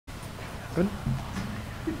Good.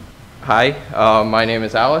 Hi, my name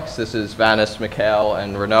is Alex. This is Vanice, Mikhail,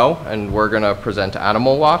 and Renault, and we're going to present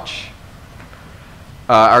Animal Watch.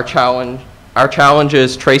 Our challenge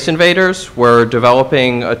is Trace Invaders. We're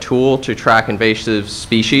developing a tool to track invasive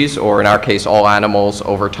species, or in our case, all animals,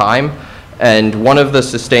 over time. And one of the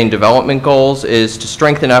sustained development goals is to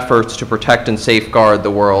strengthen efforts to protect and safeguard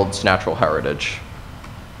the world's natural heritage.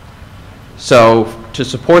 So to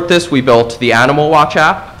support this, we built the Animal Watch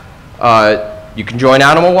app. You can join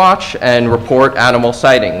Animal Watch and report animal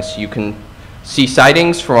sightings. You can see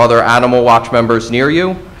sightings from other Animal Watch members near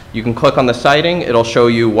you. You can click on the sighting. It'll show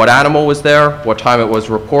you what animal was there, what time it was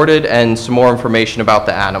reported, and some more information about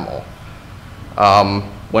the animal.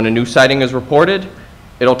 When a new sighting is reported,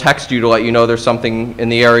 it'll text you to let you know there's something in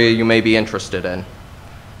the area you may be interested in.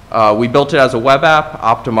 We built it as a web app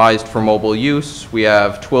optimized for mobile use. We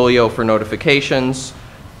have Twilio for notifications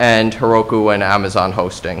and Heroku and Amazon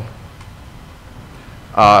hosting.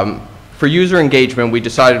 For user engagement, we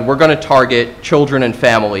decided we're going to target children and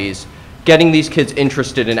families, getting these kids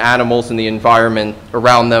interested in animals and the environment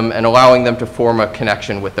around them and allowing them to form a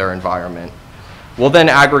connection with their environment. We'll then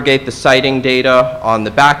aggregate the sighting data on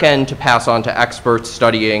the back end to pass on to experts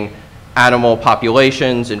studying animal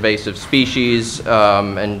populations, invasive species,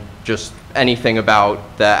 and just anything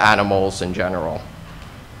about the animals in general.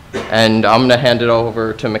 And I'm going to hand it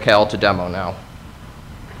over to Mikhail to demo now.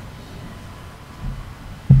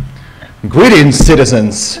 Greetings,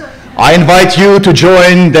 citizens. I invite you to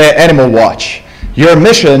join the Animal Watch. Your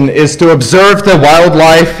mission is to observe the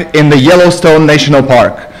wildlife in the Yellowstone National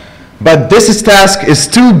Park. But this task is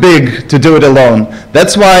too big to do it alone.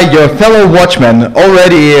 That's why your fellow watchmen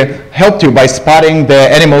already helped you by spotting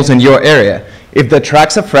the animals in your area. If the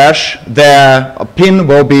tracks are fresh, the pin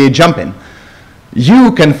will be jumping.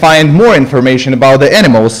 You can find more information about the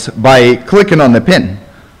animals by clicking on the pin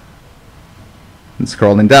and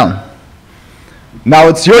scrolling down. Now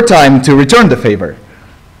it's your time to return the favor.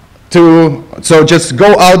 So just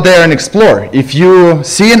go out there and explore. If you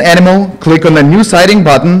see an animal, click on the new sighting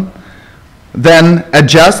button, then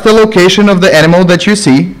adjust the location of the animal that you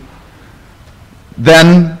see,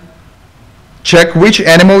 then check which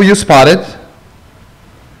animal you spotted,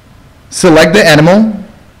 select the animal,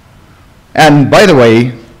 and by the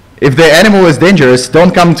way, if the animal is dangerous,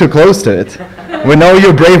 don't come too close to it. We know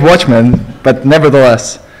you're brave watchmen, but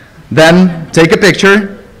nevertheless. Then take a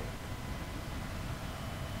picture.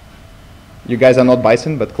 You guys are not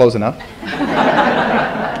bison, but close enough.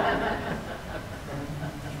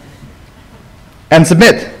 And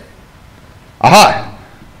submit. Aha!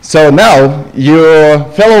 So now your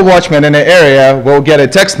fellow watchmen in the area will get a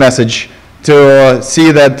text message to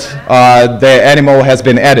see that the animal has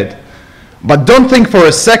been added. But don't think for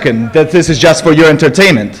a second that this is just for your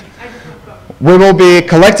entertainment. We will be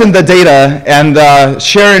collecting the data and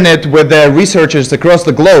sharing it with the researchers across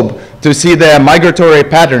the globe to see the migratory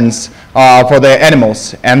patterns for the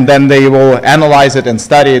animals, and then they will analyze it and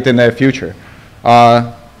study it in the future.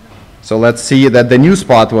 So let's see that the new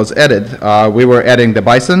spot was added. We were adding the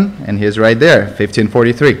bison, and he's right there,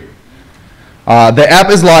 1543. The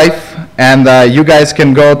app is live, and you guys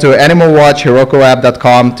can go to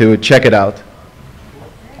animalwatchherokuapp.com to check it out.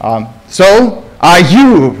 So, are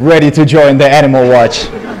you ready to join the Animal Watch?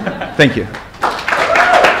 Thank you.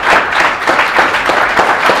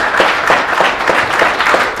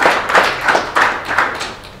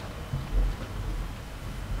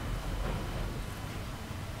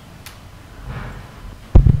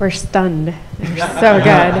 We're stunned. They're so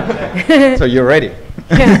good. So you're ready.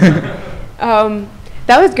 Yeah.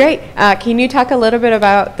 That was great. Can you talk a little bit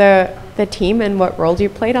about the team and what roles you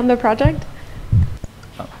played on the project?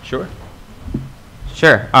 Sure.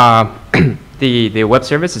 Sure. The web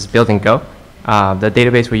service is built in Go. The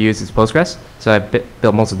database we use is Postgres, so I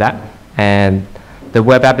built most of that. And the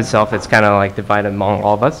web app itself, it's kind of like divided among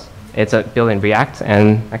all of us. It's built in React,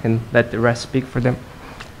 and I can let the rest speak for them.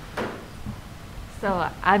 So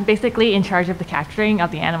I'm basically in charge of the capturing of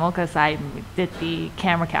the animal because I did the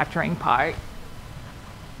camera capturing part.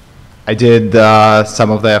 I did some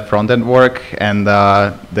of the front-end work and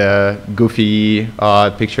the goofy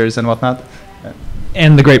pictures and whatnot.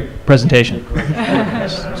 And the great presentation.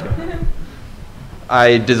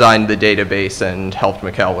 I designed the database and helped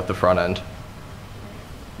Mikhail with the front end.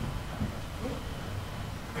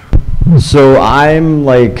 So I'm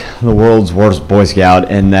like the world's worst Boy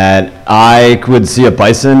Scout in that I would see a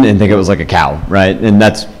bison and think it was like a cow, right? And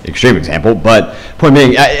that's an extreme example, but point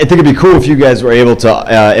being, I think it'd be cool if you guys were able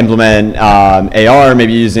to implement AR,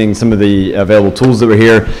 maybe using some of the available tools that were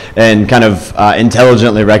here, and kind of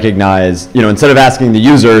intelligently recognize, instead of asking the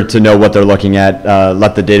user to know what they're looking at,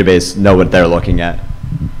 let the database know what they're looking at.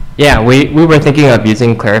 Yeah, we were thinking of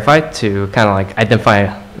using Clarify to kind of like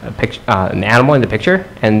identify a picture, an animal in the picture,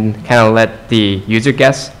 and kind of let the user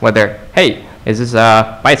guess whether, hey, is this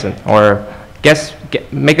a bison? Or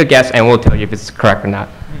make a guess, and we'll tell you if it's correct or not.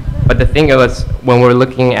 But the thing was, when we're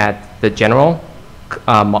looking at the general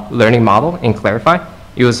learning model in Clarify,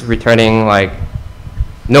 it was returning like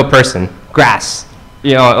no person, grass, a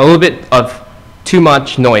little bit of too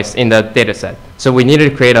much noise in the data set. So we needed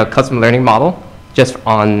to create a custom learning model just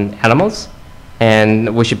on animals,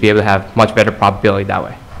 and we should be able to have much better probability that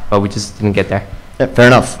way. But we just didn't get there. Yeah, fair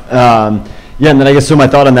enough. Yeah, and then I guess so my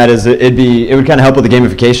thought on that is it would kind of help with the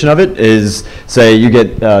gamification of it, is say you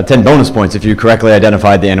get 10 bonus points if you correctly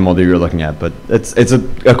identified the animal that you were looking at. But it's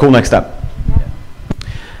a cool next step.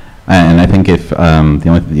 And I think if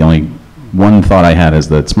the only one thought I had is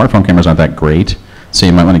that smartphone cameras aren't that great. So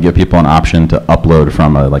you might want to give people an option to upload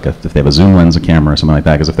from if they have a zoom lens camera or something like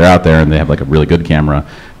that, because if they're out there and they have like a really good camera,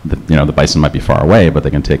 the bison might be far away, but they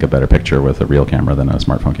can take a better picture with a real camera than a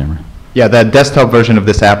smartphone camera. Yeah, the desktop version of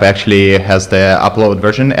this app actually has the upload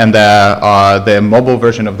version, and the mobile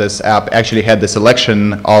version of this app actually had the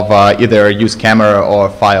selection of either use camera or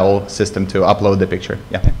file system to upload the picture.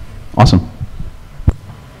 Yeah. Awesome.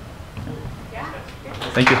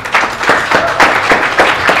 Thank you.